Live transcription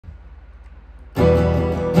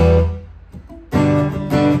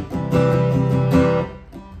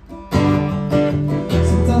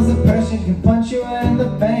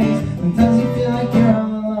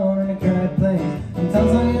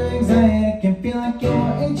feel like it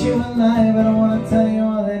will eat you alive. But I wanna tell you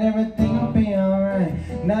all that everything will be alright.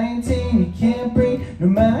 19, you can't breathe, no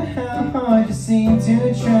matter how hard you seem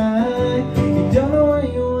to try. You don't know where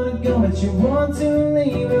you wanna go, but you want to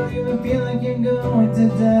leave, or even feel like you're going to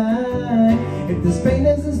die. If this pain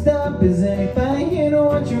doesn't stop, is anybody here to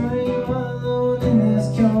watch you? Are you all alone in this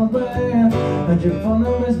cold world? 100 phone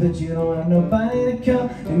numbers, but you don't have nobody to call.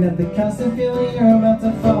 And at the constant feeling you're about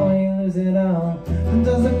to fall when you lose it all.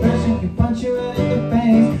 Sometimes depression can punch you right in the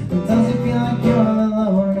face. Sometimes you feel like you're all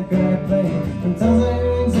alone in a crowded place. Sometimes all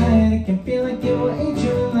your anxiety can feel like it will eat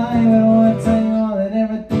you alive. But I wanna tell you all that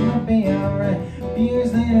everything will be alright. A few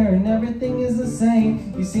years later and everything is the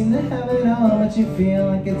same. You seem to have it all, but you feel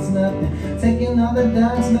like it's nothing. Taking all the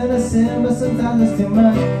doc's medicine, but sometimes it's too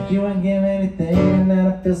much. You won't give anything, and now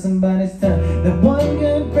I feel somebody's touch. That one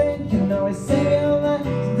good friend can always save your life.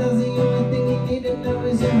 Sometimes the only thing you need to know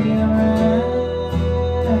is you'll be alright.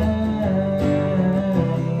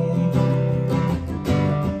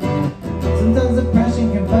 Sometimes depression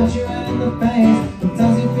can punch you right in the face.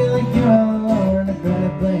 Sometimes you feel like you're all alone in a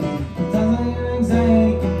crowded place. Sometimes all your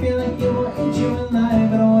anxiety can feel like it will eat you alive.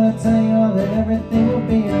 But I wanna tell you all that everything will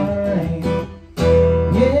be alright.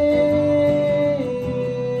 Yeah,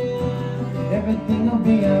 everything will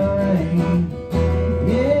be alright.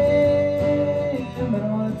 Yeah, but I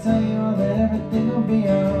wanna tell you all that everything will be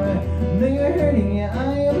alright. I know you're hurting, yeah, I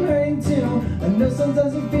am hurting too. I know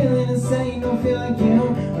sometimes you're feeling insane, you don't feel like you.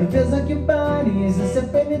 But it feels like your body is a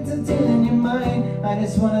separate entity in your mind. I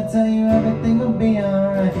just wanna tell you everything will be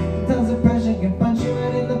alright. Sometimes depression can punch you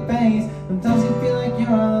right in the face. Sometimes you feel like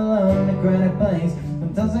you're all alone in a crowded place.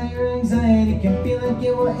 Sometimes all your anxiety can feel like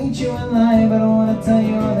it will eat you alive. But I wanna tell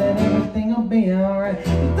you all that everything will be alright.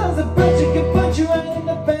 Sometimes depression can punch you right in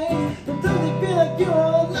the face. Sometimes you feel like you're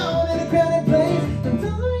all alone in a crowded place.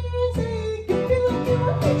 Sometimes all your anxiety can feel like it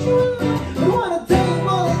will eat you alive. I wanna tell you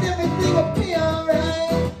all that everything will be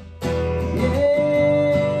alright. Yeah,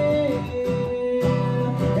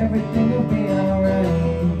 everything will be